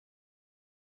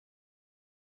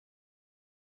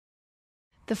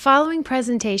The following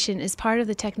presentation is part of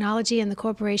the Technology and the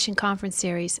Corporation Conference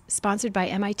Series, sponsored by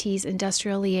MIT's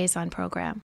Industrial Liaison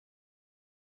Program.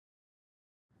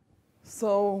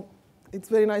 So it's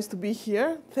very nice to be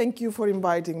here. Thank you for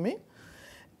inviting me.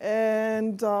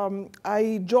 And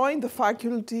I joined the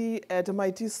faculty at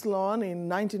MIT Sloan in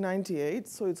 1998,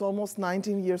 so it's almost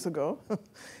 19 years ago.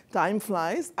 Time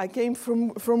flies. I came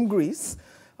from Greece.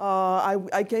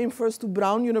 I came first to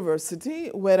Brown University,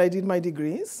 where I did my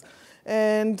degrees.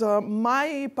 And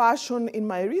my passion in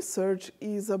my research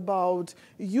is about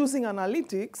using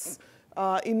analytics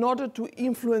in order to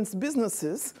influence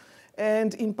businesses.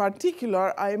 And in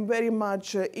particular, I am very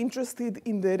much interested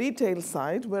in the retail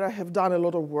side, where I have done a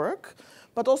lot of work,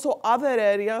 but also other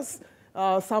areas,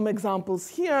 some examples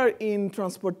here in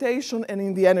transportation and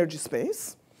in the energy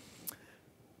space.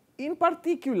 In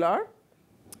particular,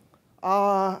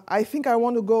 I think I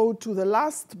want to go to the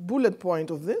last bullet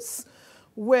point of this,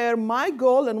 where my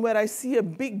goal and where I see a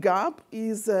big gap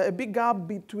is a big gap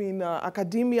between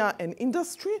academia and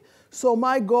industry. So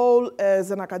my goal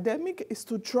as an academic is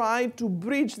to try to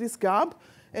bridge this gap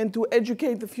and to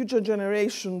educate the future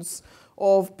generations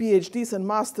of PhDs and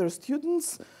master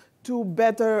students to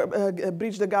better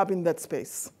bridge the gap in that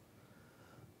space.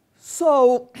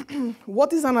 So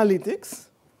what is analytics?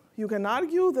 You can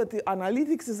argue that the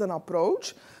analytics is an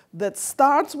approach that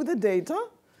starts with the data.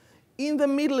 In the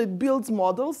middle, it builds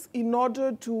models in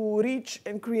order to reach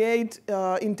and create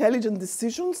intelligent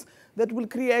decisions that will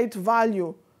create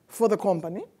value for the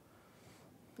company.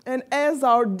 And as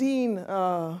our Dean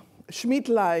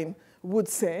Schmidtlein would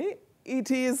say,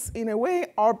 it is, in a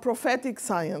way, our prophetic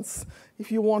science,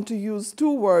 if you want to use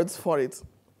two words for it.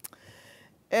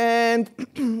 And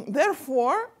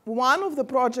therefore, one of the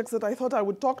projects that I thought I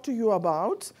would talk to you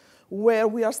about, where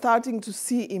we are starting to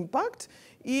see impact,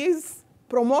 is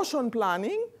promotion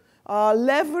planning,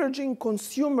 leveraging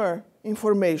consumer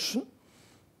information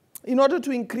in order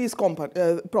to increase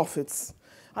profits.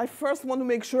 I first want to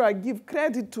make sure I give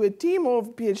credit to a team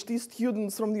of PhD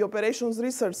students from the Operations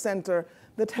Research Center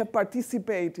that have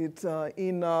participated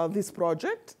in this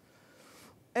project,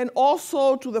 and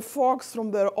also to the folks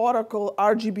from the Oracle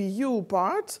RGBU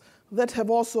part that have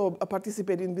also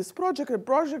participated in this project, a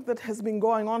project that has been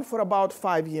going on for about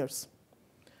 5 years.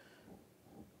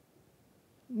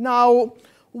 Now,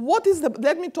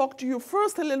 let me talk to you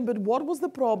first a little bit. What was the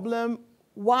problem?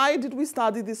 Why did we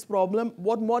study this problem?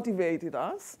 What motivated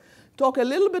us? Talk a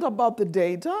little bit about the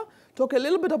data, talk a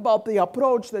little bit about the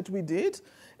approach that we did,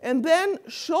 and then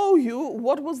show you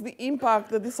what was the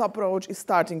impact that this approach is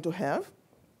starting to have.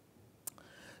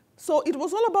 So it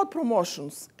was all about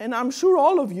promotions. And I'm sure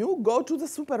all of you go to the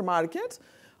supermarket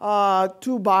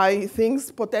to buy things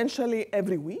potentially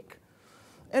every week.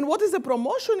 And what is a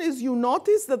promotion is you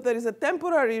notice that there is a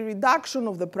temporary reduction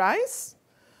of the price,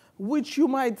 which you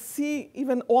might see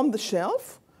even on the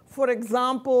shelf. For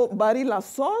example, Barilla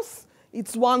sauce,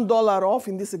 it's $1 off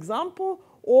in this example,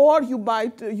 or you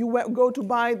go to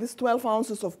buy this 12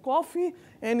 ounces of coffee,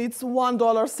 and it's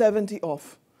 $1.70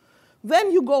 off.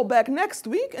 Then you go back next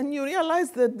week, and you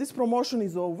realize that this promotion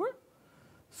is over.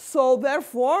 So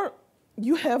therefore,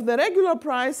 you have the regular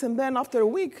price, and then after a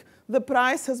week, the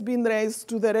price has been raised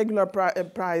to the regular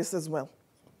price as well.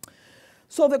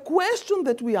 So the question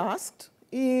that we asked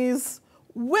is,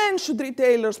 when should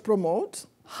retailers promote?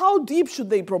 How deep should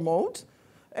they promote?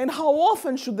 And how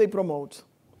often should they promote?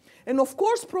 And of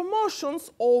course, promotions,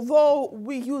 although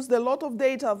we used a lot of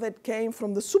data that came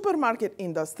from the supermarket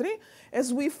industry,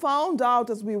 as we found out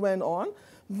as we went on,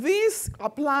 this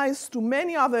applies to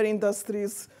many other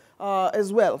industries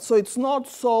as well. So it's not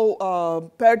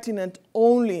so pertinent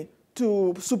only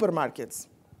to supermarkets.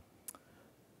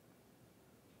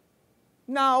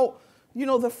 Now,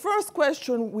 the first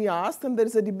question we asked, and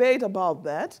there's a debate about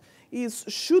that, is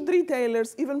should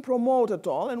retailers even promote at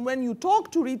all? And when you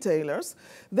talk to retailers,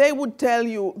 they would tell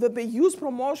you that they use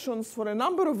promotions for a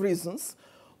number of reasons.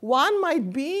 One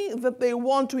might be that they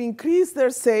want to increase their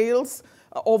sales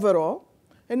overall.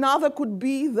 Another could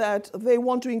be that they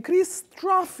want to increase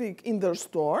traffic in their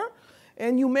store.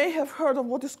 And you may have heard of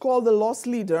what is called the loss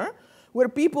leader, where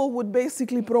people would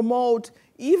basically promote,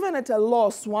 even at a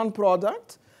loss, one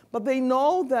product, but they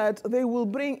know that they will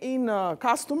bring in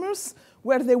customers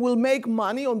where they will make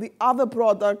money on the other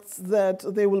products that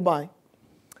they will buy.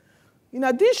 In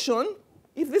addition,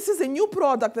 if this is a new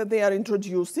product that they are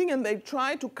introducing and they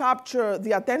try to capture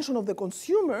the attention of the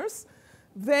consumers,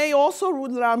 they also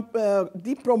would run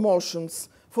deep promotions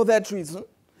for that reason.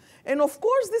 And of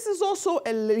course, this is also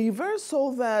a lever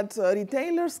so that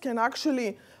retailers can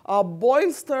actually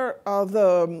bolster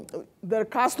their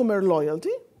customer loyalty.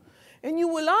 And you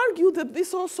will argue that this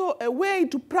is also a way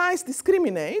to price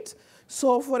discriminate.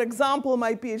 So for example,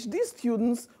 my PhD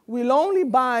students will only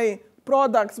buy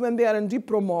products when they are in deep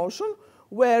promotion,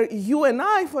 where you and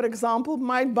I, for example,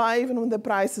 might buy even when the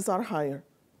prices are higher.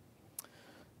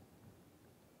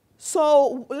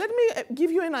 So let me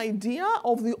give you an idea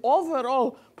of the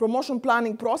overall promotion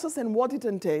planning process and what it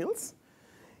entails.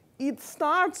 It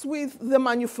starts with the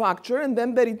manufacturer and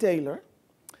then the retailer.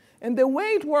 And the way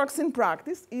it works in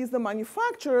practice is the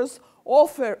manufacturers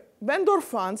offer vendor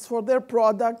funds for their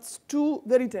products to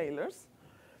the retailers,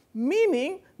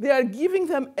 meaning they are giving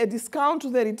them a discount to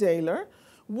the retailer,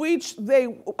 which they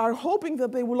are hoping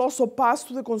that they will also pass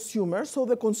to the consumer, so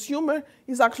the consumer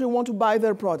is actually want to buy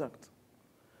their product.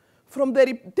 From the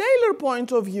retailer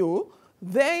point of view,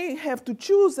 they have to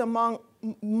choose among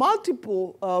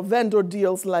multiple vendor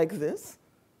deals like this.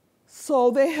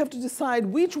 So they have to decide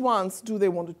which ones do they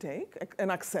want to take and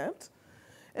accept.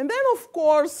 And then, of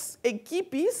course, a key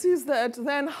piece is that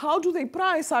then how do they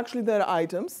price actually their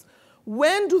items?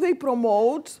 When do they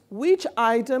promote which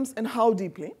items and how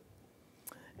deeply?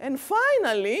 And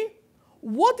finally,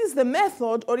 what is the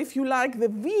method, or if you like, the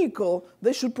vehicle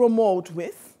they should promote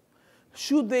with?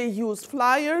 Should they use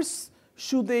flyers?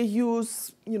 Should they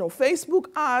use, Facebook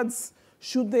ads?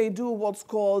 Should they do what's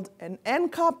called an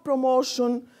end cap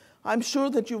promotion? I'm sure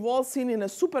that you've all seen in a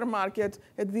supermarket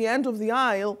at the end of the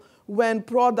aisle when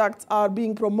products are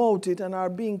being promoted and are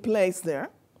being placed there.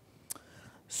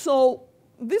 So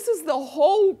this is the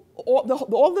whole,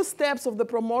 all the steps of the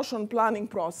promotion planning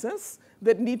process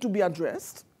that need to be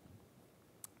addressed.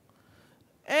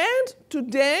 And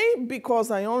today,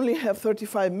 because I only have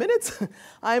 35 minutes,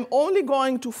 I'm only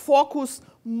going to focus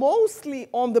mostly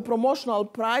on the promotional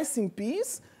pricing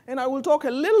piece, and I will talk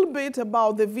a little bit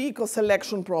about the vehicle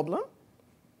selection problem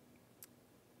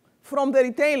from the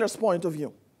retailer's point of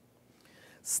view.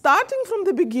 Starting from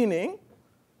the beginning,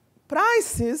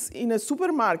 prices in a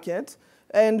supermarket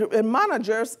and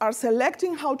managers are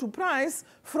selecting how to price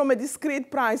from a discrete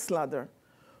price ladder.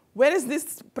 Where is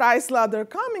this price ladder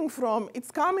coming from? It's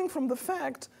coming from the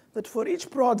fact that for each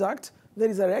product, there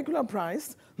is a regular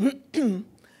price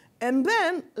and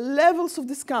then levels of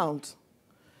discount.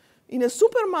 In a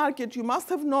supermarket, you must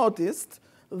have noticed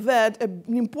that an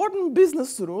important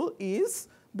business rule is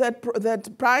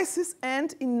that prices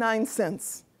end in 9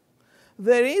 cents.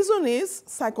 The reason is,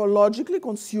 psychologically,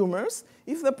 consumers,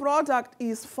 if the product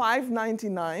is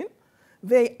 $5.99,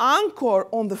 they anchor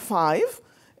on the 5,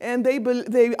 and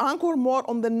they anchor more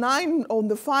on the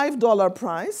 $5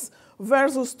 price,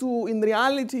 versus to, in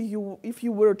reality, if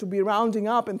you were to be rounding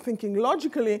up and thinking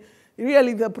logically,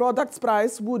 really the product's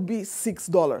price would be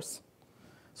 $6.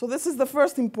 So this is the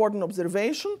first important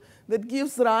observation that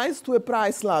gives rise to a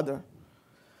price ladder.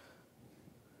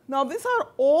 Now, these are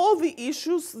all the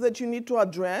issues that you need to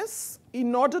address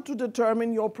in order to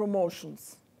determine your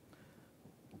promotions.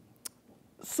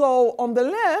 So on the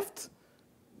left,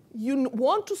 you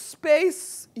want to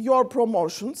space your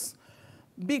promotions,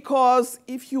 because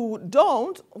if you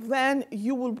don't, then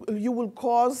you will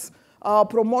cause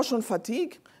promotion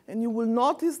fatigue, and you will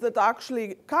notice that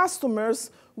actually customers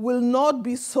will not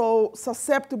be so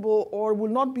susceptible or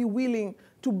will not be willing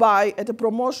to buy at a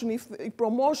promotion if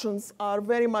promotions are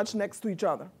very much next to each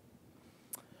other.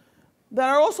 There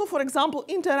are also, for example,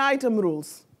 inter-item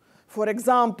rules. For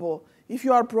example, if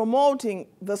you are promoting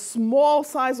the small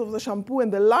size of the shampoo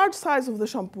and the large size of the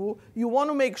shampoo, you want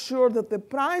to make sure that the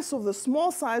price of the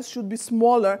small size should be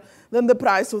smaller than the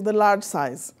price of the large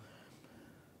size.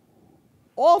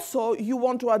 Also, you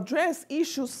want to address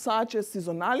issues such as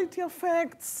seasonality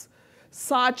effects,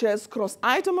 such as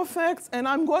cross-item effects, and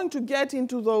I'm going to get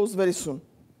into those very soon.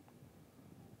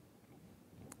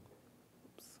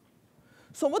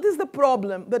 So what is the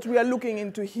problem that we are looking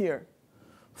into here?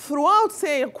 Throughout,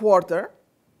 say, a quarter,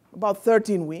 about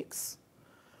 13 weeks,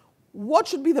 what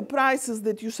should be the prices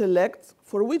that you select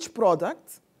for which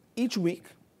product each week,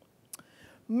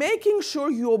 making sure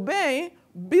you obey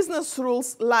business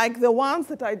rules like the ones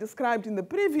that I described in the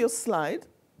previous slide.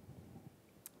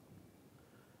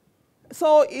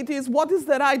 So it is what is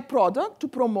the right product to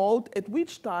promote at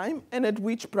which time and at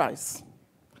which price.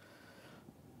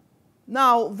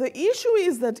 Now, the issue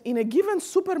is that in a given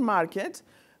supermarket,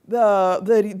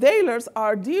 the retailers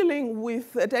are dealing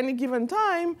with, at any given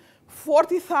time,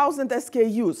 40,000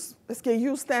 SKUs.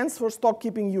 SKU stands for stock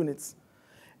keeping units.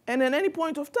 And at any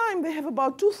point of time, they have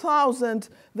about 2,000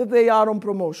 that they are on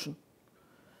promotion.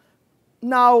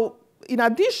 Now, in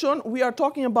addition, we are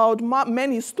talking about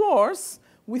many stores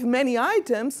with many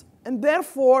items, and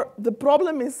therefore the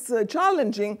problem is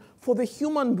challenging for the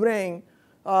human brain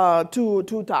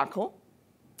to tackle.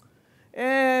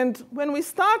 And when we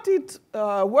started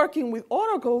working with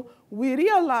Oracle, we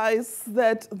realized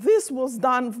that this was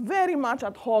done very much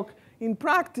ad hoc in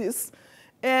practice,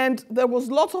 and there was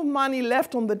lots of money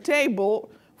left on the table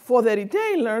for the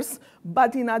retailers,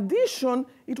 but in addition,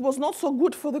 it was not so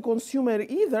good for the consumer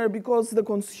either, because the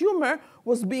consumer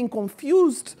was being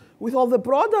confused with all the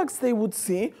products they would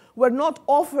see, were not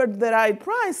offered the right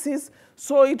prices,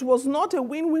 so it was not a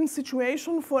win-win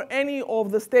situation for any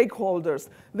of the stakeholders,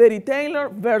 the retailer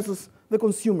versus the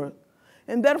consumer.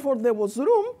 And therefore, there was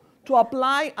room to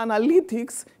apply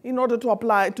analytics in order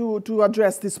to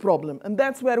address this problem. And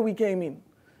that's where we came in.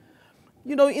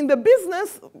 You know, in the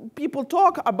business, people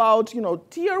talk about, you know,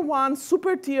 tier 1,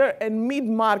 super tier, and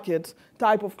mid-market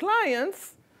type of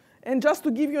clients. And just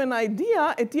to give you an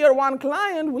idea, a tier 1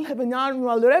 client will have an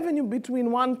annual revenue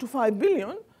between 1 to 5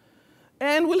 billion,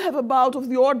 and will have about of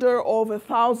the order of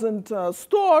 1,000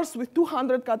 stores with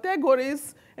 200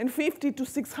 categories and 50 to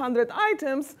 600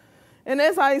 items. And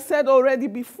as I said already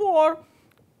before,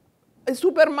 a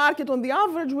supermarket on the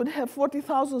average would have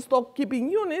 40,000 stock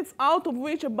keeping units, out of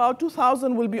which about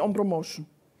 2,000 will be on promotion.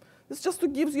 This just to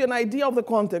give you an idea of the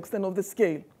context and of the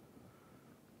scale.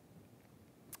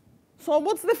 So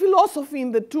what's the philosophy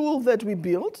in the tool that we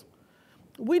built?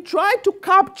 We try to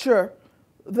capture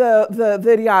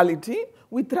the reality.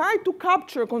 We try to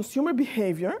capture consumer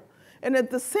behavior, and at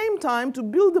the same time to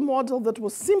build a model that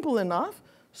was simple enough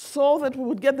so that we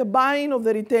would get the buy-in of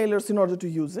the retailers in order to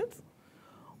use it.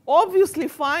 Obviously,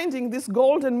 finding this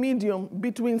golden medium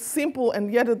between simple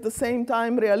and yet at the same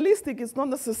time realistic is not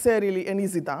necessarily an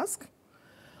easy task.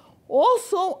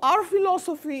 Also, our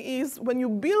philosophy is when you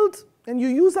build and you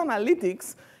use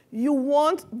analytics, you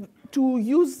want to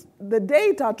use the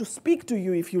data to speak to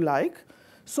you, if you like.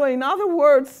 So in other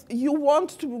words, you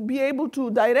want to be able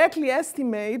to directly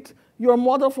estimate your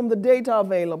model from the data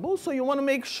available. So you want to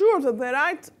make sure that the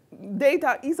right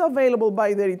data is available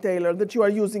by the retailer that you are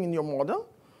using in your model.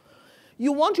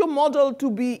 You want your model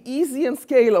to be easy and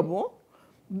scalable,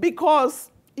 because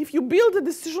if you build a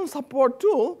decision support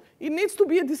tool, it needs to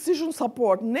be a decision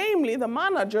support. Namely, the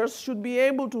managers should be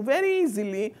able to very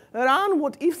easily run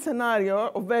what-if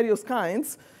scenario of various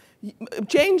kinds,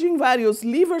 changing various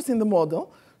levers in the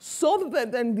model, so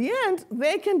that in the end,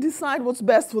 they can decide what's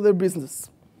best for their business.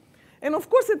 And of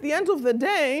course, at the end of the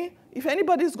day, if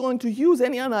anybody is going to use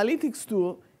any analytics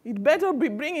tool, it better be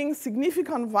bringing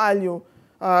significant value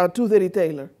to the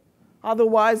retailer.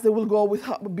 Otherwise, they will go with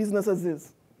business as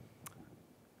is.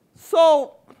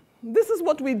 So this is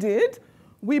what we did.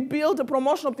 We built a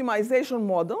promotion optimization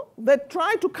model that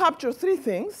tried to capture 3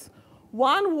 things.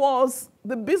 One was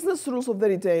the business rules of the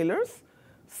retailers.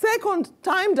 Second,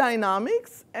 time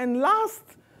dynamics. And last,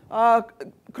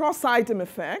 cross-item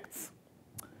effects.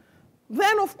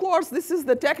 Then, of course, this is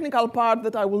the technical part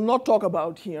that I will not talk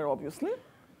about here, obviously.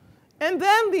 And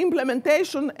then the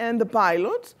implementation and the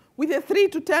pilot with a 3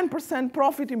 to 10%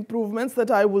 profit improvements that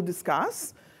I will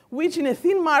discuss, which in a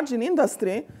thin margin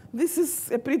industry, this is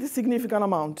a pretty significant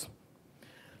amount.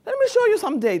 Let me show you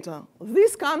some data.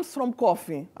 This comes from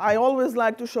coffee. I always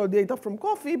like to show data from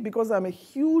coffee because I'm a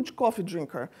huge coffee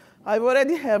drinker. I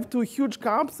already have 2 huge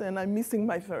cups and I'm missing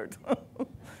my third.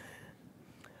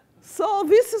 So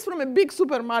this is from a big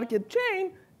supermarket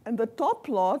chain, and the top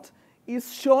plot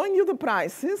is showing you the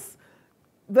prices.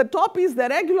 The top is the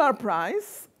regular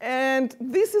price, and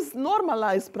this is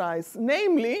normalized price.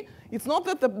 Namely, it's not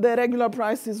that the regular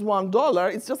price is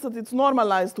 $1, it's just that it's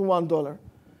normalized to $1.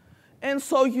 And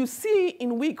so you see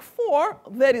in week 4,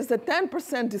 there is a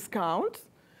 10% discount.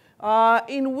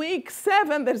 In week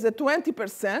 7, there's a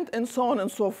 20%, and so on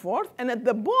and so forth. And at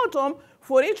the bottom,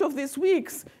 for each of these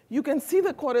weeks, you can see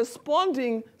the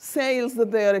corresponding sales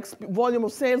that they are volume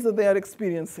of sales that they are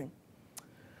experiencing.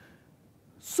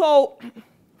 So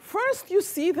first, you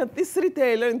see that this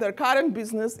retailer in their current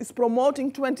business is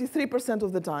promoting 23%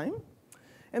 of the time,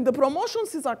 and the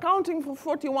promotions is accounting for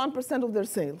 41% of their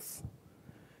sales.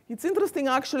 It's interesting,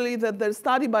 actually, that there's a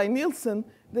study by Nielsen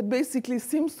that basically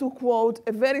seems to quote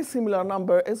a very similar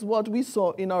number as what we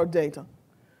saw in our data.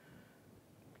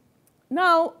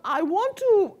 Now, I want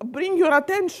to bring your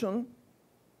attention,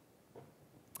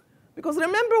 because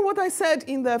remember what I said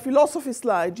in the philosophy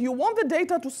slide. You want the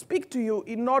data to speak to you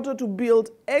in order to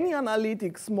build any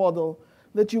analytics model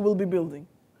that you will be building.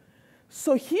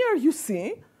 So here you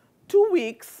see 2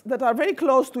 weeks that are very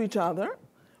close to each other,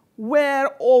 where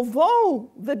although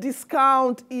the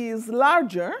discount is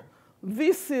larger,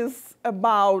 this is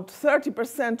about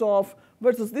 30% off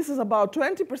versus this is about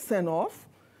 20% off.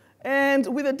 And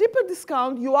with a deeper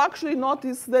discount, you actually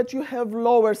notice that you have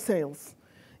lower sales.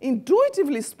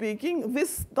 Intuitively speaking,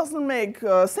 this doesn't make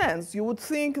sense. You would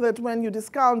think that when you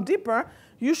discount deeper,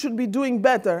 you should be doing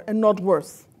better and not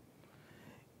worse.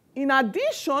 In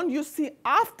addition, you see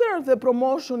after the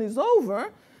promotion is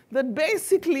over that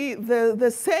basically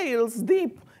the sales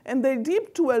dip, and they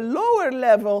dip to a lower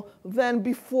level than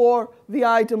before the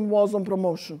item was on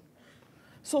promotion.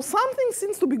 So something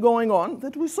seems to be going on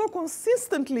that we saw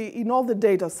consistently in all the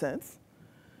data sets.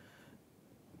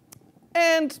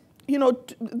 And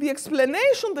the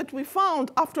explanation that we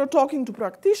found after talking to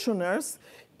practitioners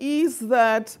is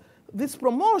that these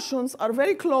promotions are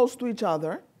very close to each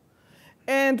other.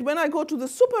 And when I go to the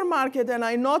supermarket and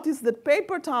I notice that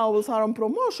paper towels are on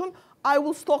promotion, I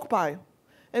will stockpile.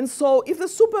 And so if the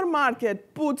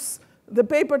supermarket puts the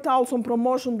paper towels on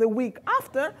promotion the week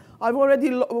after, I've already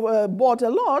bought a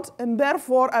lot, and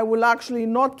therefore I will actually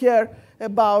not care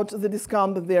about the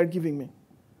discount that they are giving me.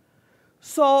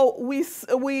 So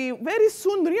we very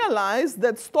soon realized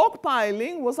that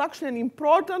stockpiling was actually an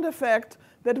important effect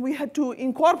that we had to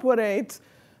incorporate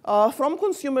from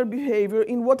consumer behavior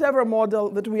in whatever model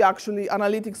that we actually,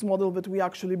 analytics model that we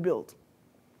actually built.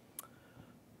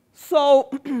 So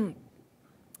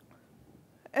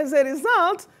as a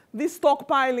result, this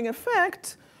stockpiling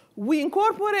effect, we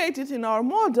incorporate it in our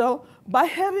model by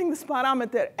having this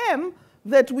parameter M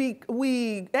that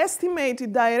we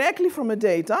estimated directly from the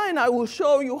data, and I will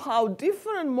show you how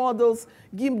different models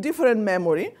give different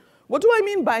memory. What do I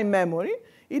mean by memory?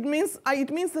 It means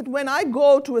that when I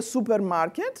go to a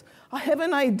supermarket, I have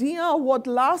an idea what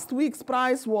last week's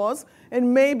price was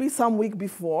and maybe some week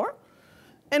before.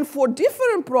 And for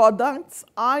different products,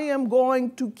 I am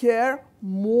going to care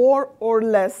more or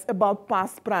less about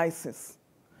past prices.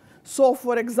 So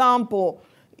for example,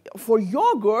 for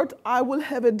yogurt, I will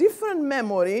have a different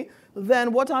memory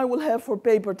than what I will have for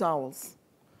paper towels.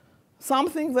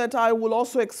 Something that I will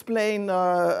also explain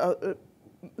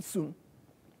soon.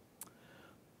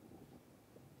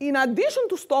 In addition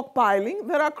to stockpiling,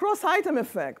 there are cross-item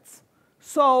effects.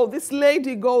 So this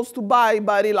lady goes to buy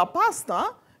Barilla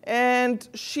pasta, and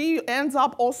she ends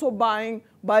up also buying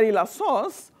Barilla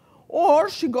sauce, or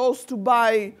she goes to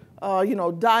buy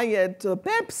Diet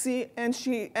Pepsi, and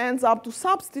she ends up to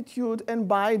substitute and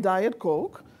buy Diet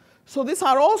Coke. So these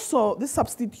are also, this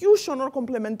substitution or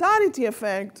complementarity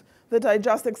effect that I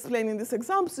just explained in this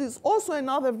example is also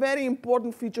another very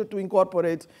important feature to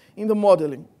incorporate in the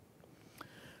modeling.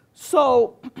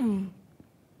 So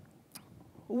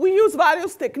we use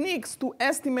various techniques to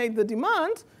estimate the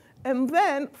demand and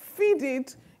then feed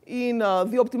it in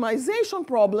the optimization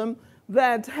problem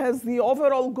that has the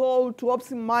overall goal to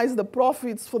optimize the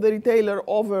profits for the retailer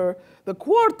over the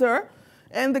quarter.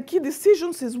 And the key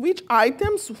decisions is which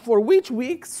items for which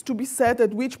weeks to be set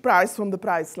at which price from the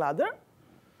price ladder.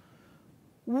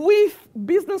 With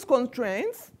business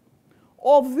constraints,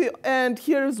 and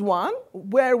here is one,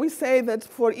 where we say that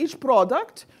for each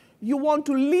product, you want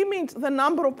to limit the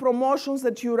number of promotions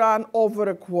that you run over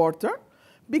a quarter.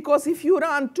 Because if you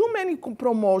run too many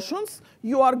promotions,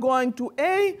 you are going to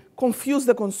A, confuse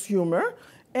the consumer,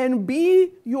 and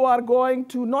B, you are going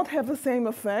to not have the same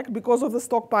effect because of the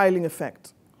stockpiling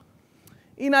effect.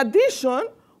 In addition,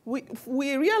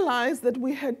 we realized that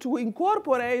we had to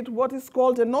incorporate what is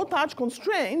called a no-touch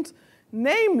constraint.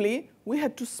 Namely, we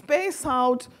had to space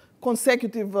out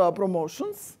consecutive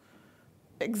promotions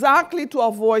exactly to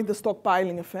avoid the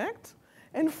stockpiling effect.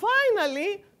 And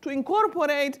finally, to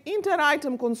incorporate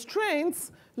inter-item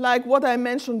constraints like what I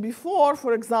mentioned before,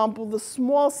 for example, the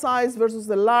small size versus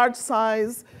the large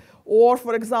size, or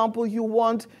for example, you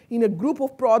want in a group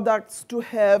of products to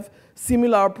have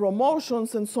similar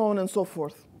promotions and so on and so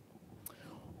forth.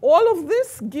 All of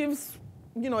this gives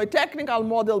a technical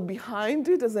model behind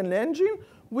it as an engine,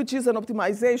 which is an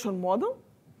optimization model,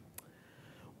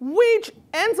 which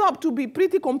ends up to be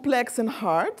pretty complex and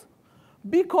hard.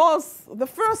 Because the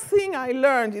first thing I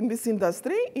learned in this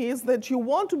industry is that you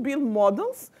want to build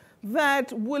models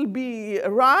that will be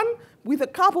run with a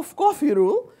cup of coffee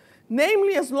rule,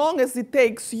 namely as long as it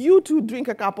takes you to drink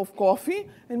a cup of coffee,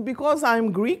 and because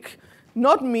I'm Greek,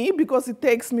 not me, because it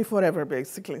takes me forever,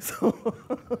 basically. So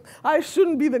I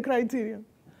shouldn't be the criterion.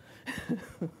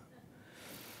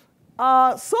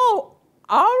 So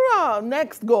our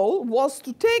next goal was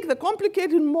to take the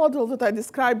complicated model that I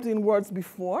described in words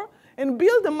before and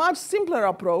build a much simpler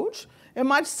approach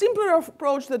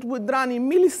that would run in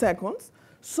milliseconds,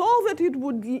 so that it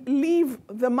would leave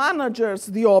the managers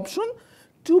the option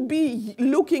to be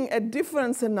looking at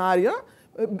different scenarios,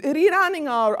 rerunning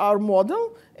our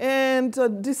model, and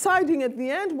deciding at the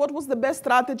end what was the best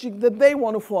strategy that they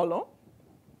want to follow.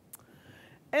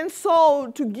 And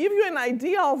so to give you an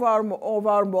idea of our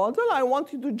model, I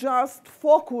want you to just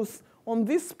focus on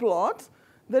this plot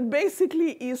that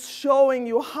basically is showing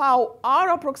you how our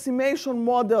approximation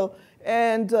model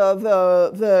and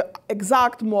the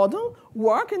exact model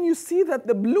work. And you see that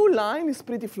the blue line is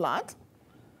pretty flat.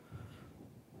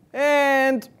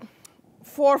 And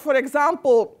for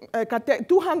example,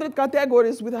 200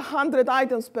 categories with 100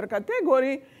 items per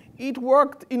category, it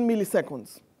worked in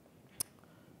milliseconds.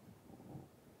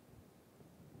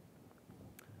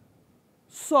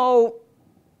 So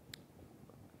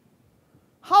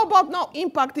how about now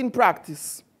impact in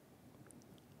practice?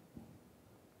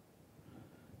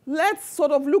 Let's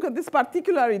sort of look at this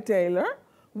particular retailer.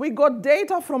 We got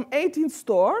data from 18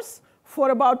 stores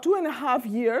for about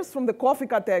 2.5 years from the coffee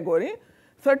category,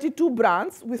 32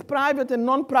 brands with private and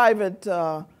non-private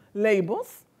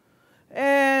labels.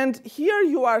 And here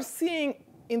you are seeing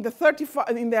in the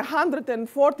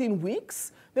 114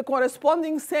 weeks, the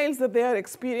corresponding sales that they are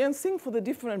experiencing for the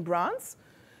different brands.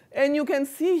 And you can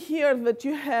see here that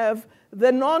you have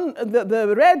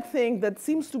the red thing that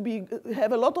seems to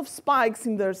have a lot of spikes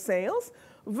in their sales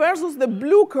versus the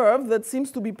blue curve that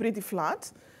seems to be pretty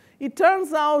flat. It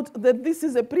turns out that this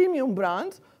is a premium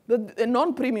brand, a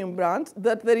non-premium brand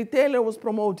that the retailer was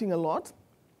promoting a lot,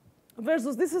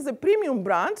 versus this is a premium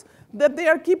brand that they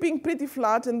are keeping pretty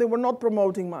flat and they were not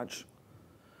promoting much.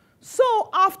 So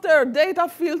after data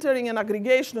filtering and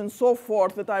aggregation and so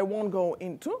forth that I won't go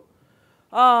into,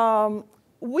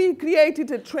 we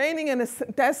created a training and a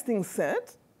testing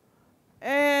set.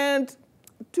 And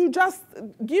to just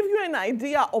give you an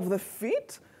idea of the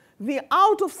fit, the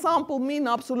out-of-sample mean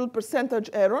absolute percentage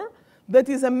error, that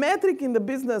is a metric in the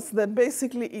business that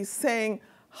basically is saying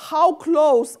how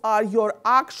close are your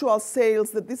actual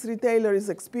sales that this retailer is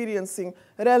experiencing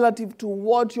relative to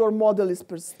what your model is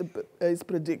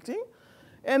predicting.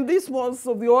 And this was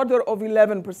of the order of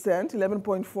 11%,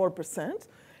 11.4%.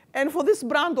 And for this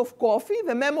brand of coffee,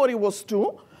 the memory was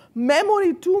 2.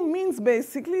 Memory 2 means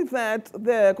basically that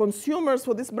the consumers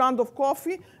for this brand of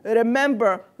coffee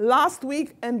remember last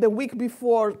week and the week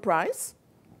before price.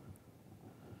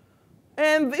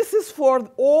 And this is for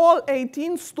all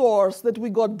 18 stores that we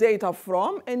got data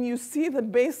from. And you see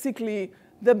that basically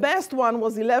the best one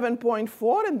was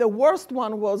 11.4 and the worst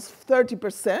one was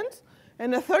 30%.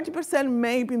 And a 30%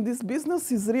 MAPE in this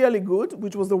business is really good,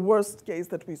 which was the worst case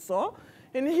that we saw.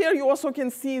 And here you also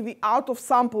can see the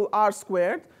out-of-sample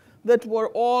R-squared that were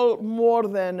all more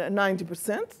than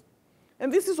 90%.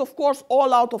 And this is, of course,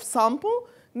 all out of sample,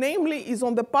 namely is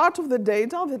on the part of the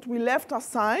data that we left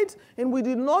aside and we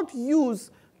did not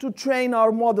use to train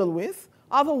our model with.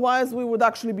 Otherwise, we would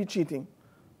actually be cheating.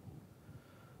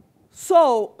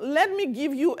 So let me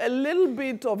give you a little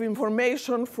bit of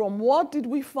information from what did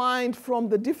we find from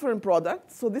the different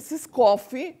products. So this is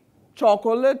coffee,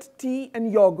 chocolate, tea,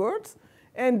 and yogurt,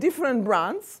 and different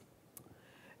brands.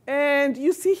 And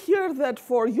you see here that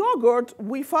for yogurt,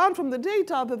 we found from the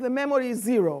data that the memory is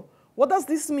 0. What does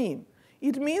this mean?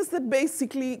 It means that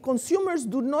basically consumers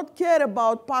do not care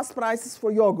about past prices for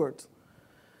yogurt.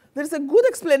 There's a good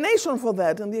explanation for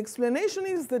that, and the explanation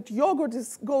is that yogurt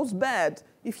goes bad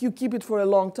if you keep it for a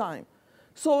long time.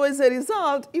 So as a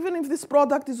result, even if this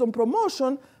product is on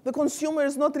promotion, the consumer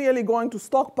is not really going to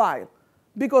stockpile.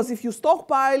 Because if you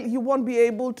stockpile, you won't be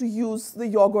able to use the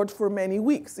yogurt for many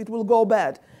weeks. It will go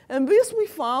bad. And this we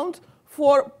found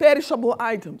for perishable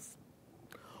items.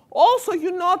 Also,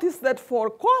 you notice that for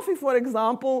coffee, for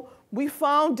example, we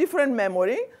found different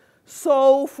memory.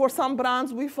 So for some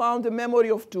brands, we found a memory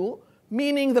of 2,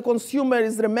 meaning the consumer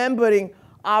is remembering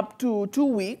up to 2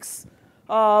 weeks,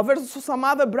 versus some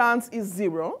other brands is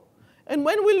 0. And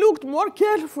when we looked more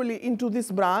carefully into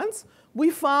these brands, we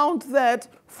found that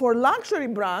for luxury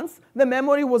brands, the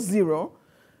memory was 0,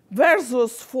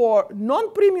 versus for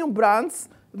non-premium brands,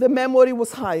 the memory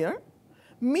was higher,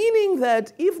 meaning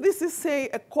that if this is, say,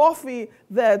 a coffee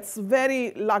that's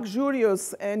very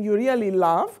luxurious and you really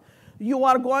love, you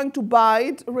are going to buy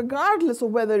it regardless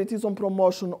of whether it is on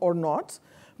promotion or not,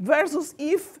 versus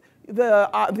if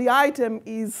the item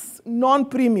is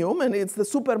non-premium and it's the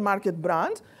supermarket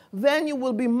brand, then you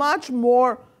will be much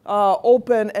more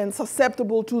open and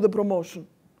susceptible to the promotion.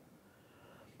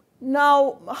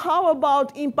 Now, how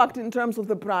about impact in terms of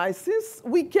the prices?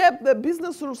 We kept the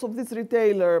business rules of this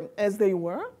retailer as they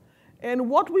were. And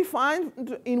what we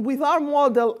find with our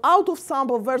model, out of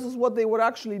sample versus what they were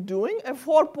actually doing, a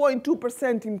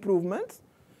 4.2% improvement.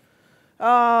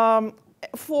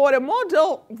 For a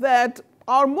model that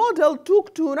our model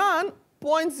took to run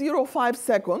 0.05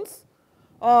 seconds.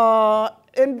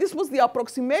 And this was the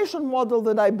approximation model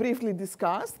that I briefly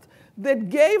discussed that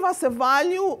gave us a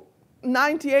value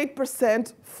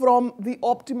 98% from the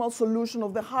optimal solution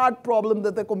of the hard problem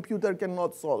that the computer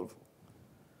cannot solve.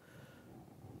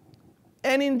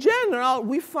 And in general,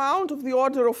 we found of the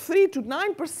order of 3 to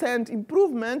 9%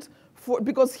 improvement,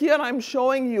 because here I'm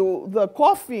showing you the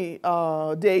coffee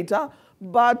data,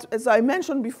 but as I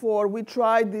mentioned before, we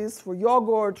tried this for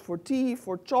yogurt, for tea,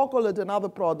 for chocolate, and other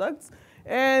products.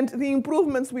 And the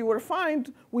improvements we would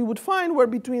find were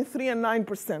between 3 and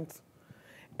 9%.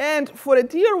 And for a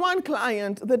tier 1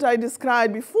 client that I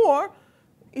described before,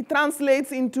 it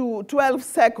translates into 12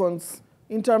 seconds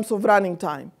in terms of running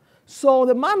time. So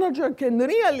the manager can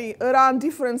really run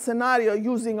different scenarios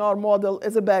using our model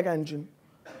as a back engine.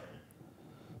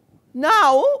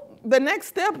 Now, the next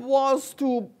step was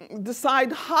to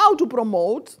decide how to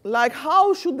promote, like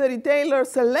how should the retailer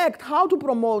select how to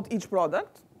promote each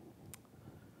product.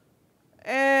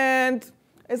 And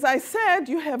as I said,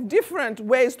 you have different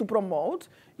ways to promote.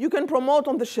 You can promote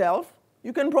on the shelf.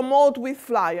 You can promote with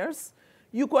flyers.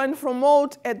 You can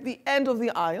promote at the end of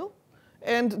the aisle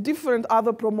and different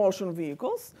other promotion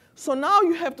vehicles. So now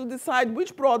you have to decide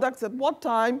which products at what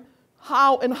time,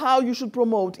 how you should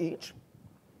promote each.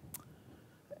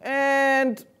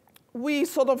 And we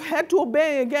sort of had to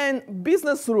obey, again,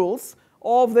 business rules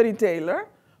of the retailer.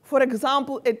 For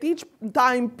example, at each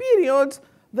time period,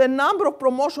 the number of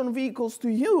promotion vehicles to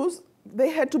use, they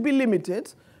had to be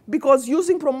limited, because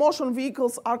using promotion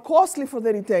vehicles are costly for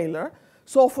the retailer.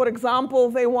 So for example,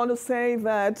 they want to say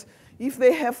that if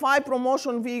they have 5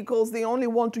 promotion vehicles, they only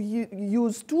want to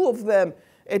use 2 of them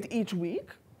at each week.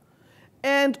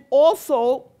 And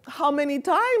also, how many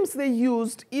times they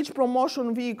used each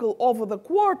promotion vehicle over the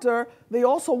quarter, they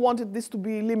also wanted this to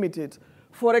be limited.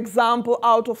 For example,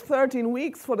 out of 13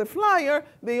 weeks for the flyer,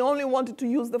 they only wanted to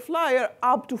use the flyer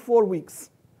up to 4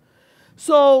 weeks.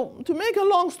 So to make a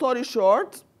long story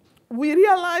short, we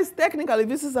realized technically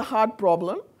this is a hard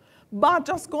problem, but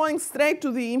just going straight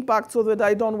to the impact so that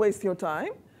I don't waste your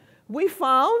time, we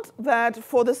found that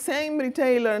for the same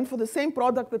retailer and for the same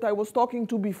product that I was talking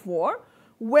to before,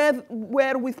 where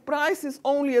with prices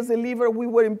only as a lever, we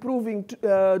were improving to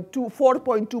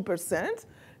 4.2%.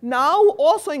 Now,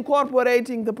 also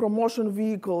incorporating the promotion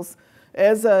vehicles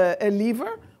as a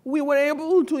lever, we were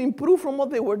able to improve from what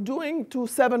they were doing to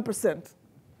 7%.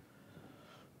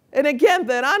 And again,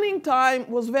 the running time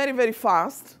was very, very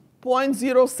fast,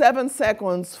 0.07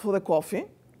 seconds for the coffee.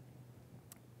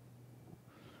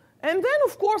 And then,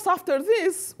 of course, after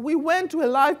this, we went to a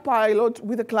live pilot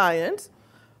with a client.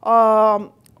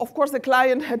 Of course, the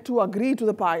client had to agree to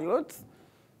the pilot.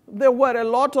 There were a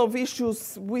lot of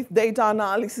issues with data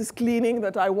analysis, cleaning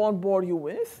that I won't bore you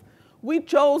with. We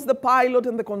chose the pilot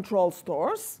and the control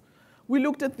stores. We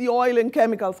looked at the oil and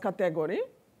chemicals category.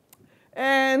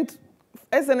 And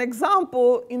as an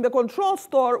example, in the control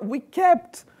store, we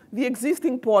kept the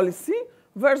existing policy,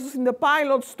 versus in the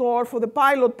pilot store, for the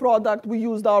pilot product, we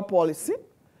used our policy.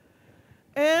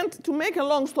 And to make a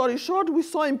long story short, we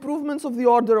saw improvements of the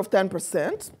order of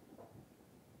 10%.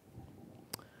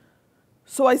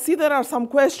 So I see there are some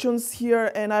questions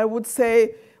here, and I would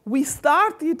say we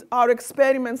started our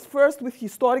experiments first with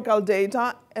historical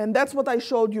data, and that's what I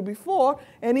showed you before.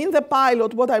 And in the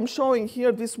pilot, what I'm showing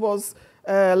here, this was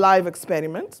a live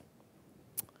experiment.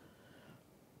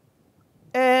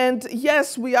 And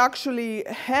yes, we actually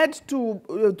had to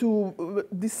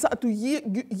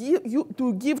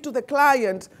give to the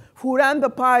client who ran the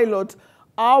pilot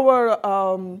our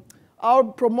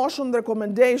promotion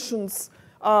recommendations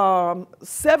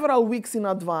several weeks in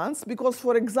advance, because,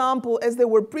 for example, as they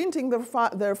were printing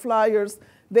their flyers,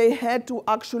 they had to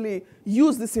actually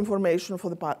use this information for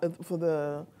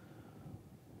the.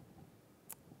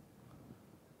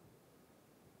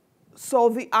 So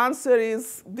the answer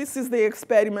is, this is the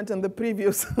experiment, and the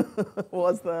previous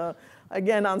was,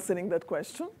 again, answering that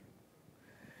question.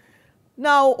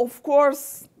 Now, of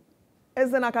course,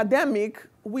 as an academic,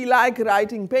 we like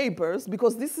writing papers,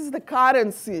 because this is the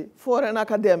currency for an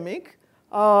academic.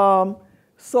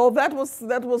 So that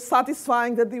was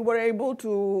satisfying that they were able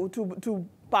to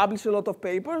publish a lot of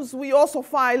papers. We also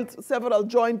filed several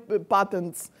joint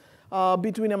patents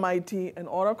between MIT and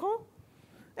Oracle.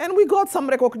 And we got some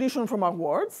recognition from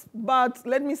awards, but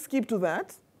let me skip to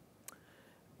that.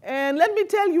 And let me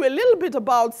tell you a little bit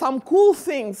about some cool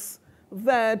things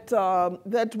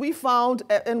that we found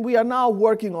and we are now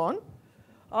working on.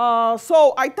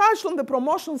 So I touched on the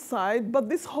promotion side, but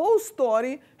this whole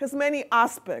story has many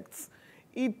aspects.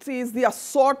 It is the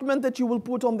assortment that you will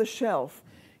put on the shelf.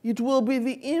 It will be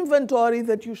the inventory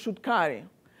that you should carry.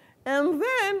 And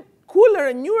then cooler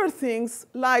and newer things,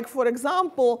 like, for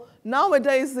example,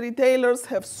 nowadays retailers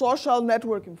have social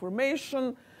network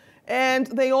information, And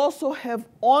they also have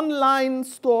online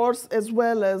stores as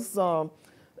well as the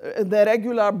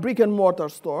regular brick and mortar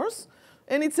stores.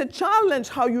 And it's a challenge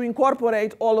how you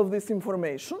incorporate all of this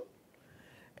information.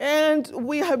 And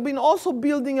we have been also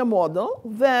building a model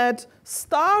that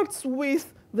starts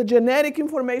with the generic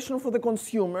information for the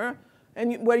consumer,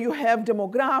 and where you have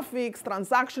demographics,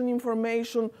 transaction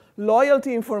information,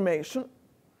 loyalty information.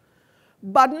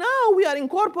 But now we are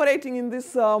incorporating in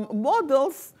these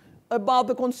models about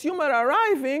the consumer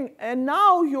arriving, and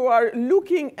now you are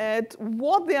looking at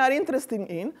what they are interested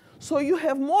in, so you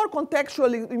have more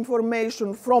contextual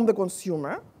information from the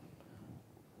consumer.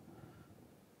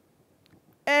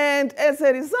 And as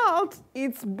a result,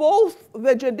 it's both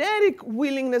the generic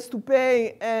willingness to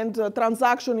pay and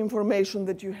transaction information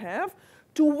that you have,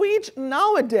 to which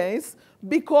nowadays,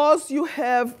 because you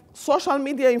have social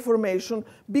media information,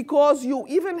 because you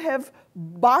even have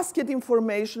basket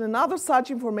information and other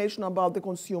such information about the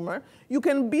consumer, you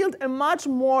can build a much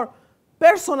more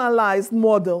personalized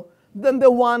model than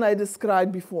the one I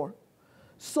described before.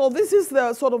 So this is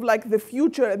the sort of like the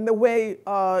future and the way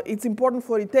it's important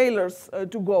for retailers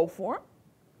to go for.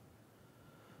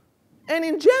 And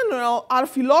in general, our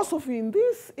philosophy in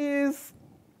this is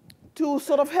to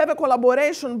sort of have a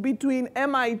collaboration between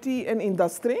MIT and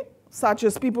industry, such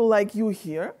as people like you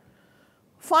here,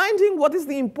 finding what is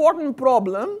the important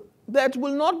problem that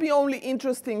will not be only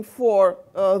interesting for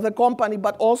the company,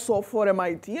 but also for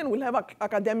MIT, and will have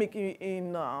academic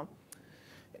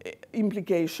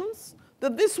implications,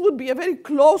 that this would be a very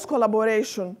close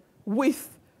collaboration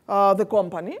with the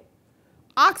company.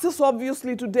 Access,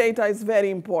 obviously, to data is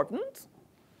very important.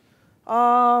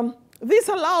 This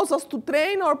allows us to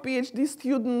train our PhD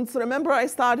students. Remember, I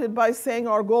started by saying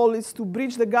our goal is to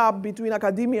bridge the gap between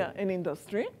academia and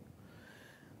industry.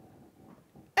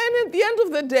 And at the end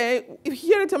of the day,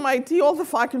 here at MIT, all the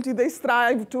faculty, they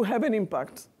strive to have an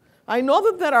impact. I know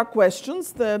that there are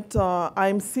questions that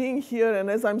I'm seeing here, and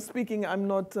as I'm speaking, I'm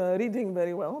not reading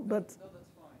very well, but no,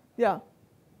 that's fine. Yeah.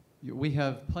 We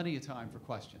have plenty of time for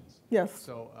questions. Yes.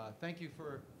 So thank you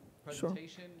for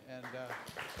presentation, sure. And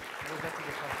we'll get to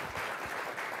the questions.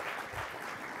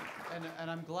 And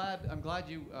I'm glad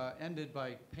you ended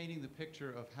by painting the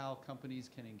picture of how companies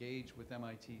can engage with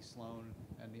MIT Sloan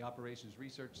and the Operations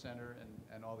Research Center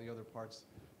and all the other parts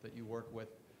that you work with.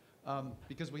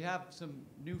 Because we have some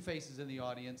new faces in the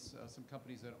audience, some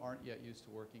companies that aren't yet used to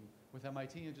working with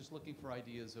MIT and just looking for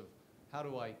ideas of how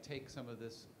do I take some of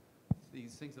these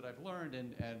things that I've learned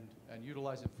and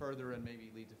utilize it further and maybe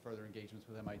lead to further engagements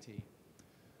with MIT.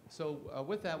 So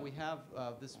with that, we have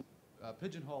this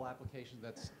pigeonhole application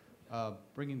that's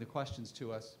bringing the questions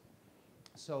to us.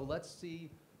 So let's see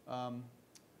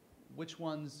which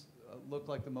ones look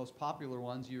like the most popular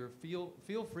ones.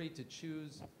 Feel free to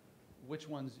choose which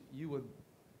ones you would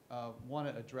want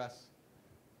to address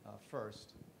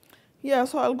first. Yeah,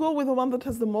 so I'll go with the one that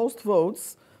has the most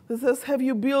votes. This says, have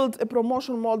you built a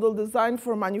promotion model designed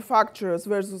for manufacturers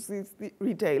versus the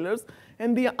retailers?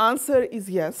 And the answer is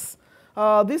yes.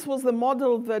 This was the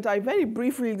model that I very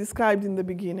briefly described in the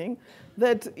beginning,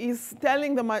 that is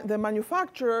telling the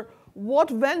manufacturer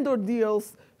what vendor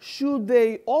deals should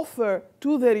they offer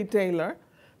to the retailer,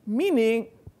 meaning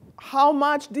how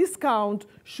much discount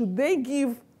should they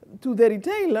give to the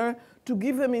retailer to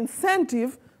give them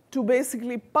incentive to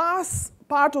basically pass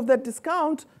part of that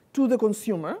discount to the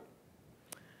consumer.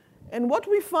 And what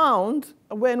we found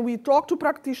when we talked to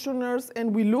practitioners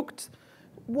and we looked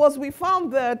was we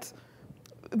found that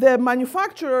the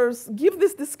manufacturers give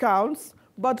these discounts,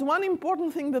 but one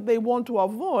important thing that they want to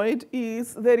avoid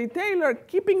is the retailer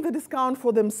keeping the discount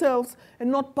for themselves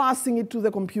and not passing it to the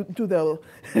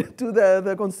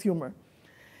consumer.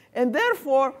 And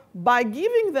therefore, by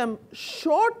giving them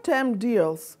short-term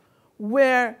deals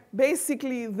where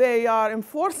basically they are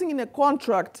enforcing in a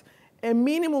contract a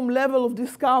minimum level of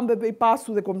discount that they pass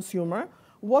to the consumer,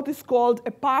 what is called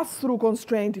a pass-through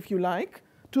constraint, if you like,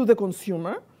 to the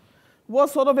consumer,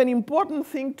 was sort of an important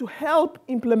thing to help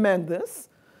implement this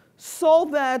so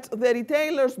that the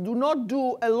retailers do not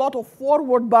do a lot of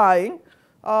forward buying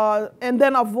and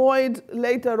then avoid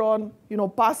later on,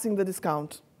 passing the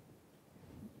discount.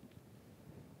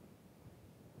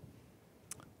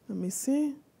 Let me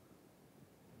see.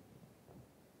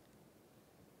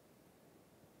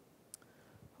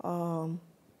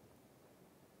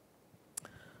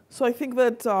 So I think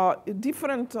that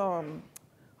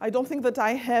I don't think that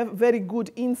I have very good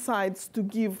insights to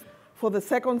give for the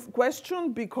second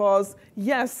question, because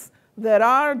yes, there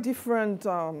are different,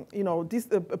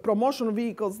 promotion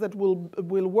vehicles that will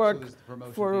work so the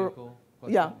promotion for vehicle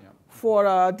question,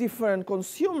 for different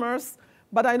consumers.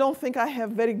 but I don't think I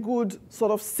have very good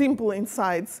sort of simple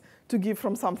insights to give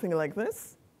from something like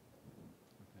this.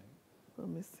 Okay. Let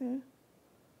me see.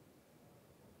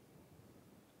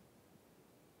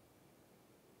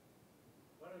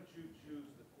 Why don't you choose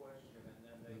the question and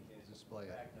then they can display it.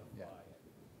 magnify it.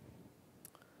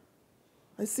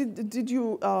 I see, did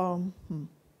you, They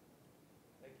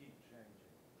keep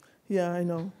changing. yeah, I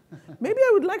know. Maybe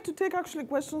I would like to take actually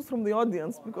questions from the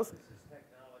audience because. This is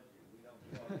technology. We don't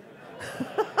talk.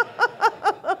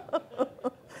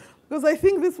 Because I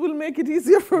think this will make it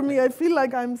easier for me. I feel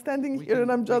like I'm standing here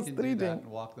and I'm just we can reading. do that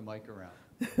and walk the mic around.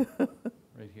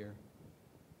 Right here.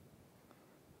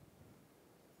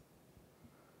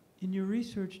 In your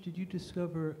research, did you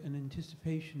discover an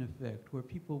anticipation effect where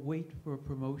people wait for a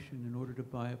promotion in order to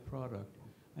buy a product?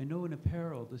 I know in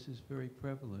apparel this is very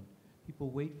prevalent. People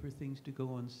wait for things to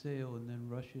go on sale and then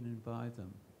rush in and buy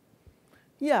them.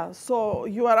 Yeah, so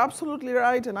you are absolutely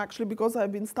right. And actually, because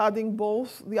I've been studying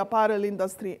both the apparel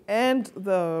industry and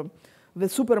the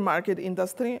supermarket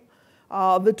industry,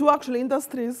 the two actual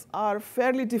industries are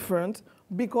fairly different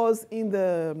because in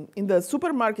the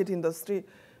supermarket industry,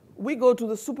 we go to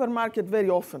the supermarket very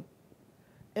often.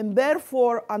 And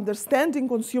therefore, understanding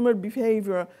consumer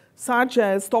behavior, such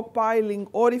as stockpiling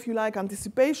or, if you like,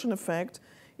 anticipation effect,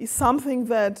 is something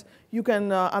that you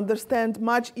can understand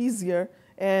much easier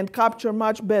and capture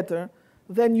much better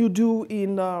than you do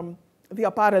in the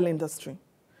apparel industry.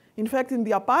 In fact, in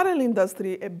the apparel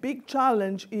industry, a big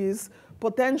challenge is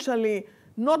potentially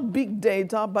not big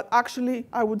data, but actually,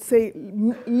 I would say,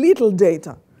 little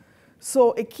data.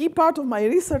 So a key part of my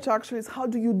research actually is how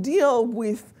do you deal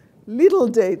with little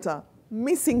data,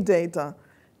 missing data,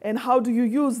 and how do you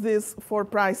use this for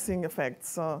pricing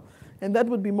effects? And that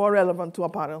would be more relevant to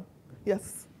apparel.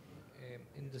 Yes?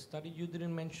 In the study, you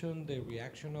didn't mention the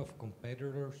reaction of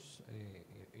competitors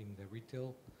in the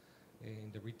retailer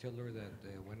that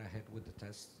went ahead with the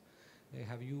tests.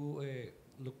 Have you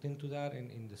looked into that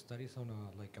in the studies on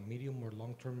like a medium or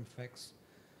long-term effects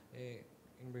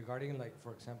in regarding, like,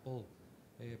 for example,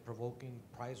 provoking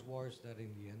price wars that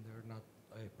in the end are not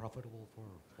profitable for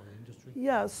the industry?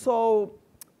 Yeah, so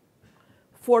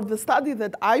for the study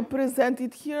that I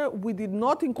presented here, we did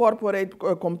not incorporate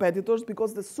competitors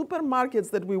because the supermarkets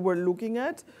that we were looking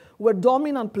at were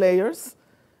dominant players,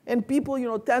 and people,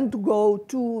 tend to go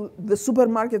to the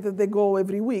supermarket that they go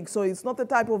every week. So it's not the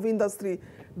type of industry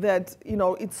that,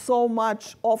 it's so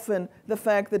much often the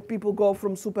fact that people go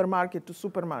from supermarket to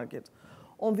supermarket.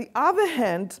 On the other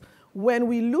hand, when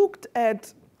we looked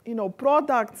at,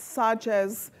 products such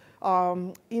as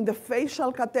in the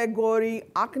facial category,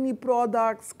 acne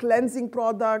products, cleansing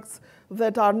products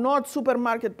that are not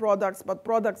supermarket products, but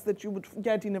products that you would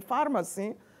get in a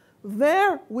pharmacy,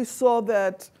 there we saw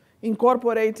that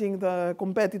incorporating the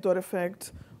competitor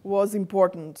effect was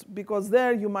important, because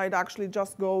there you might actually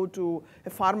just go to a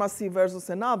pharmacy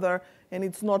versus another, and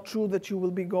it's not true that you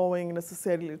will be going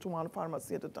necessarily to one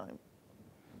pharmacy at a time.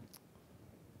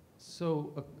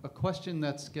 So a question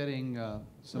that's getting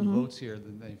some votes here,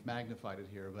 then they've magnified it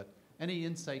here, but any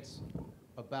insights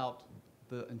about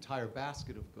the entire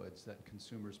basket of goods that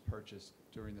consumers purchased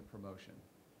during the promotion?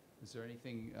 Is there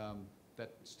anything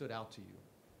that stood out to you?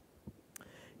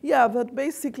 Yeah, that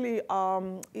basically,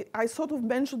 I sort of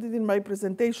mentioned it in my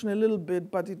presentation a little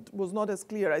bit, but it was not as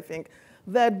clear, I think,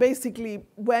 that basically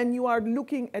when you are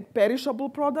looking at perishable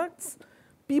products,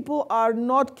 people are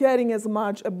not caring as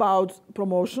much about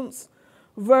promotions,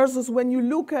 versus when you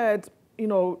look at,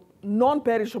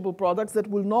 non-perishable products that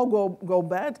will not go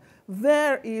bad,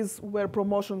 there is where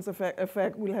promotions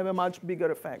effect will have a much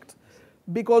bigger effect.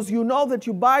 Because you know that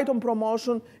you buy it on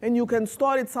promotion and you can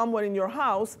store it somewhere in your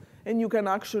house and you can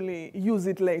actually use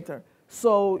it later.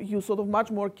 So you sort of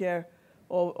much more care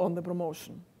on the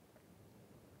promotion.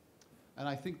 And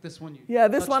I think this one you Yeah,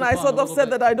 this one I sort of said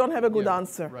that I don't have a good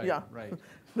answer. Right, yeah, right.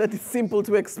 That is simple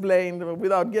to explain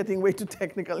without getting way too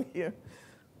technical here.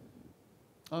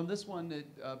 On this one, it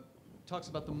talks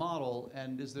about the model,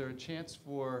 and is there a chance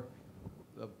for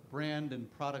the brand and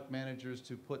product managers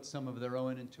to put some of their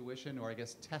own intuition, or I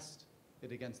guess test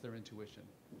it against their intuition?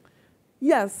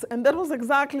 Yes, and that was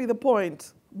exactly the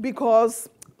point, because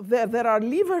there are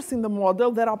levers in the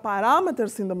model, there are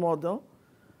parameters in the model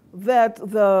that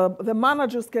the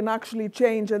managers can actually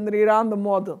change and rerun the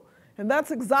model. And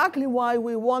that's exactly why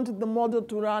we wanted the model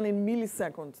to run in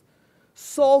milliseconds.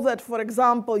 So that, for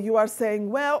example, you are saying,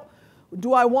 well,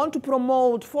 do I want to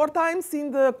promote 4 times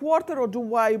in the quarter, or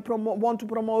do I want to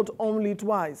promote only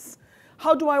twice?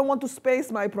 How do I want to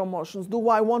space my promotions? Do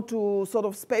I want to sort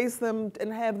of space them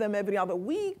and have them every other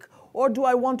week, or do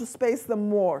I want to space them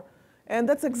more? And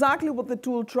that's exactly what the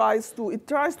tool tries to. It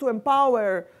tries to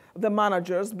empower the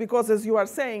managers because, as you are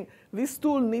saying, this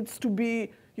tool needs to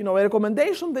be, a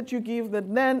recommendation that you give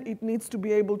that then it needs to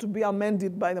be able to be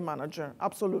amended by the manager.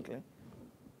 Absolutely.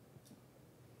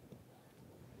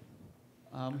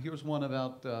 Here's one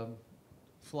about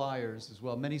flyers as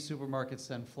well. Many supermarkets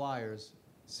send flyers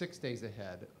 6 days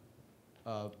ahead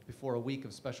before a week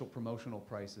of special promotional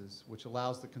prices, which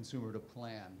allows the consumer to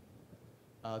plan.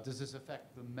 Does this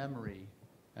affect the memory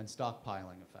and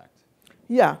stockpiling effect?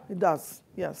 Yeah, it does.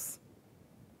 Yes,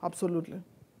 absolutely.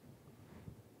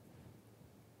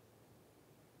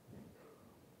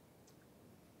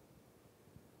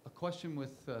 A question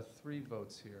with 3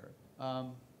 votes here.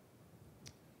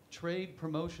 Trade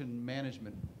promotion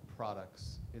management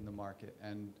products in the market,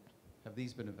 and have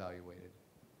these been evaluated?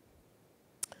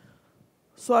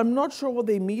 So I'm not sure what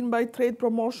they mean by trade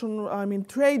promotion. I mean,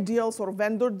 trade deals or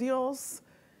vendor deals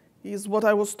is what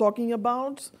I was talking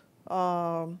about.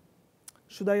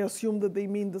 Should I assume that they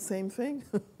mean the same thing?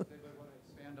 Does anybody want to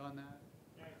expand on that?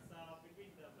 Yeah, it's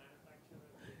between the manufacturer and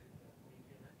the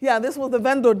retailer. Yeah, this was the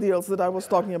vendor deals that I was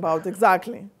talking about,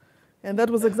 exactly. And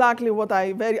that was exactly what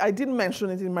I didn't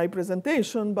mention it in my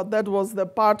presentation, but that was the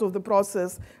part of the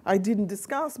process I didn't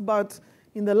discuss. But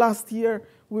in the last year,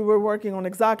 we were working on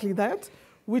exactly that,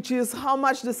 which is how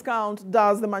much discount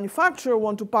does the manufacturer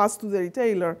want to pass to the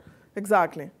retailer?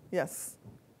 Exactly, yes.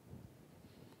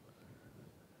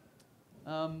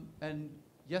 And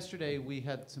yesterday, we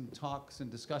had some talks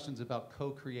and discussions about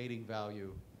co-creating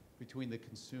value between the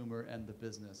consumer and the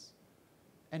business.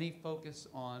 Any focus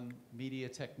on media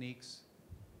techniques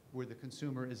where the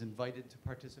consumer is invited to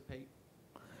participate?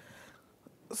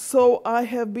 So I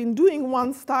have been doing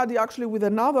one study actually with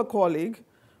another colleague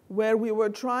where we were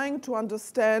trying to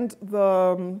understand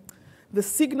the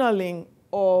signaling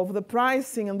of the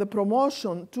pricing and the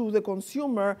promotion to the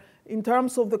consumer in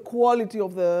terms of the quality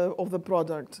of the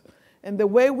product. And the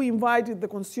way we invited the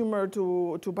consumer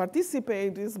to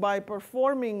participate is by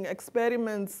performing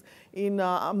experiments in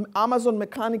Amazon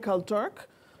Mechanical Turk,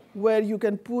 where you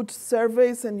can put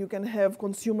surveys and you can have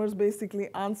consumers basically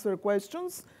answer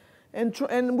questions.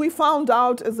 And we found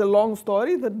out, as a long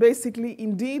story, that basically,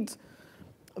 indeed,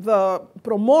 the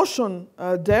promotion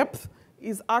depth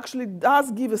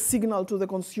does give a signal to the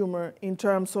consumer in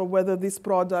terms of whether this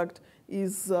product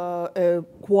is a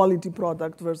quality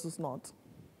product versus not.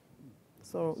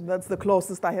 So that's the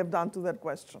closest I have done to that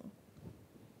question.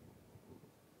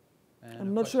 And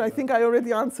I'm not sure. I think I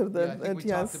already answered that. Yeah, I think we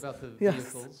yes. talked about the Yes.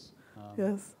 vehicles.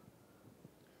 Yes.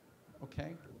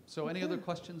 Okay. So any other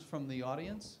questions from the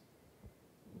audience?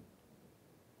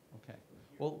 Okay.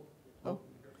 Well, Oh,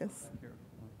 yes. back here.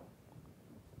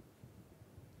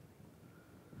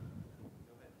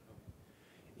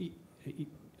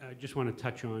 I just want to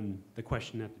touch on the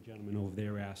question that the gentleman over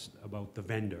there asked about the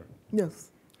vendor.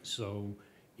 Yes. So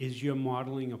is your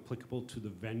modeling applicable to the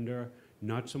vendor,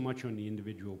 not so much on the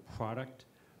individual product,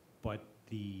 but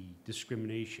the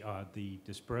discrimination, the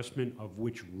disbursement of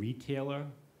which retailer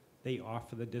they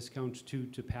offer the discounts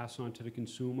to pass on to the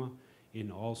consumer?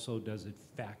 And also, does it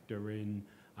factor in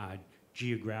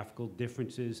geographical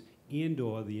differences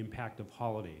and/or the impact of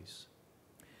holidays?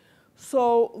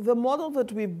 So the model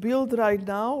that we've built right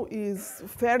now is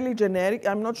fairly generic.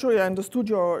 I'm not sure I understood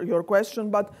your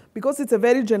question, but because it's a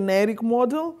very generic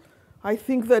model, I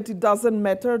think that it doesn't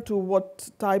matter to what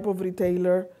type of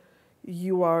retailer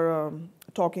you are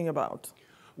talking about.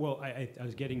 Well, I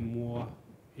was getting more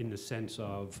in the sense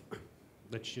of,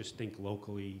 let's just think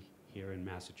locally here in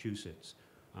Massachusetts,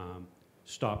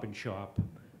 Stop and Shop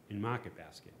and Market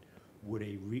Basket. Would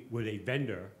a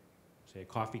vendor, say a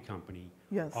coffee company,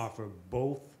 Yes. offer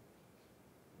both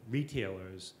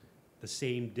retailers the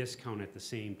same discount at the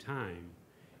same time?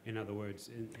 In other words,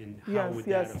 and how Yes, would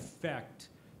yes. that affect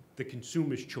the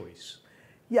consumer's choice?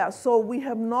 Yeah, so we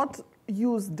have not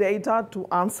used data to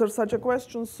answer such a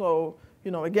question. So,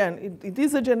 again, it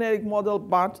is a generic model,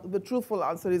 but the truthful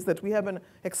answer is that we haven't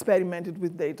experimented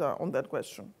with data on that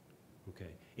question.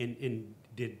 Okay, and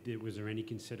was there any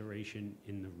consideration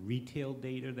in the retail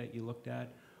data that you looked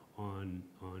at on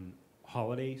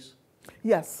holidays?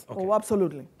 Yes, Okay. oh,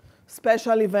 absolutely.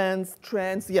 Special events,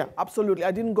 trends, yeah, absolutely.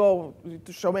 I didn't go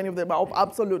to show any of them, but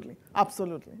absolutely,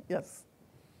 absolutely, yes.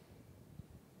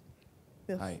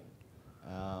 Yes. Hi.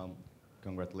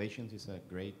 Congratulations. It's a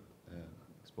great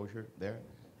exposure there.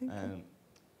 Thank you.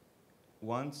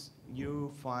 Once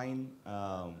you find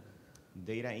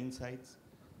data insights,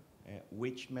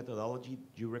 which methodology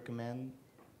do you recommend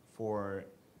for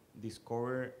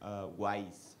discover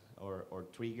whys or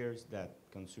triggers that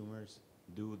consumers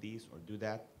do this or do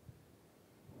that?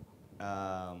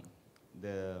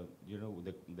 you know,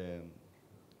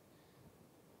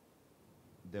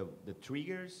 the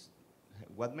triggers.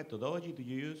 What methodology do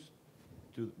you use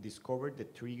to discover the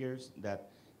triggers that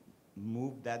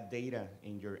move that data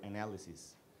in your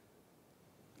analysis?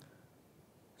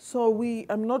 So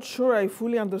I'm not sure I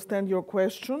fully understand your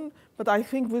question, but I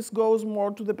think this goes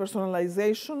more to the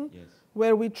personalization, Yes.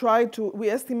 where we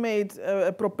estimate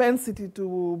a propensity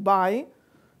to buy,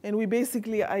 and we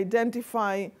basically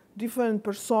identify different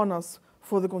personas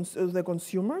for the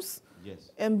consumers.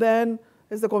 Yes. And then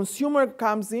as the consumer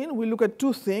comes in, we look at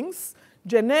two things: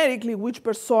 generically, which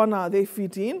persona they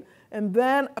fit in, and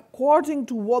then according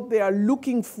to what they are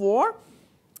looking for,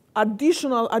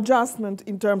 additional adjustment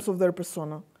in terms of their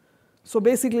persona. So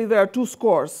basically, there are two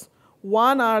scores.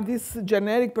 One are these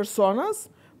generic personas,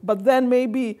 but then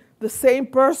maybe the same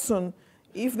person,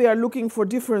 if they are looking for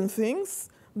different things,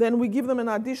 then we give them an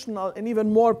additional and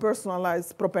even more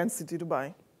personalized propensity to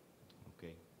buy.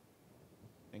 Okay.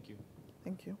 Thank you.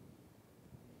 Thank you.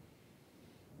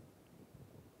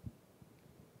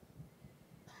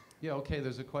 Yeah, okay,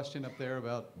 there's a question up there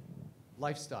about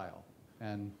lifestyle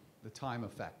and the time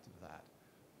effect of that,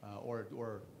 or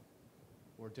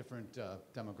different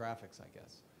demographics, I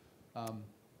guess.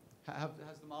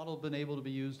 Has the model been able to be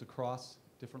used across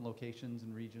different locations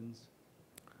and regions?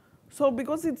 So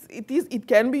because it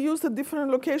can be used at different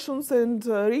locations and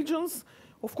regions,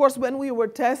 of course, when we were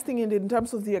testing it in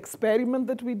terms of the experiment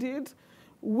that we did,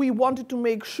 we wanted to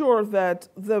make sure that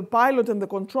the pilot and the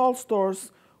control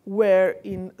stores were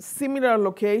in similar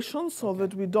locations so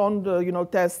that we don't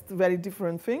test very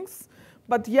different things,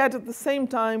 but yet at the same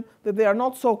time that they are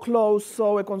not so close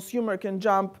so a consumer can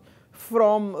jump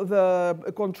from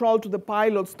the control to the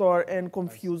pilot store and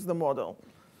confuse the model.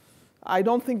 I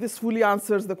don't think this fully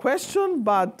answers the question,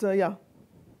 but yeah.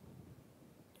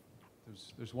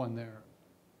 There's one there,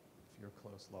 if you're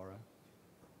close, Laura.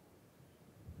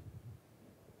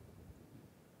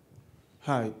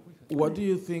 Hi. What do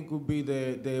you think would be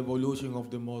the evolution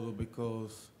of the model?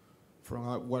 Because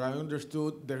from what I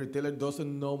understood, the retailer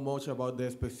doesn't know much about the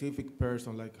specific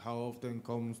person, like how often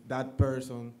comes that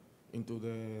person into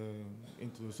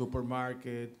the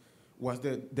supermarket. What's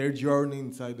their journey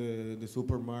inside the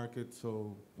supermarket?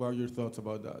 So what are your thoughts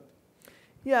about that?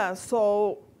 Yeah,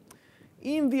 so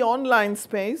in the online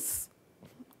space,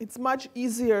 it's much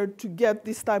easier to get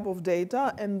this type of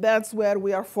data, and that's where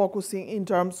we are focusing in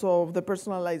terms of the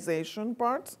personalization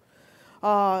part.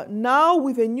 Now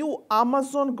with a new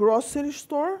Amazon grocery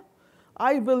store,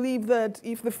 I believe that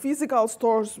if the physical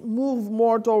stores move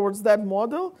more towards that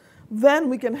model, then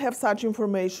we can have such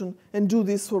information and do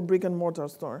this for brick and mortar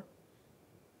store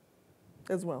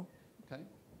as well. Okay.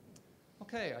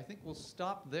 Okay, I think we'll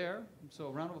stop there. So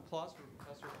a round of applause for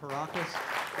Professor Perakis.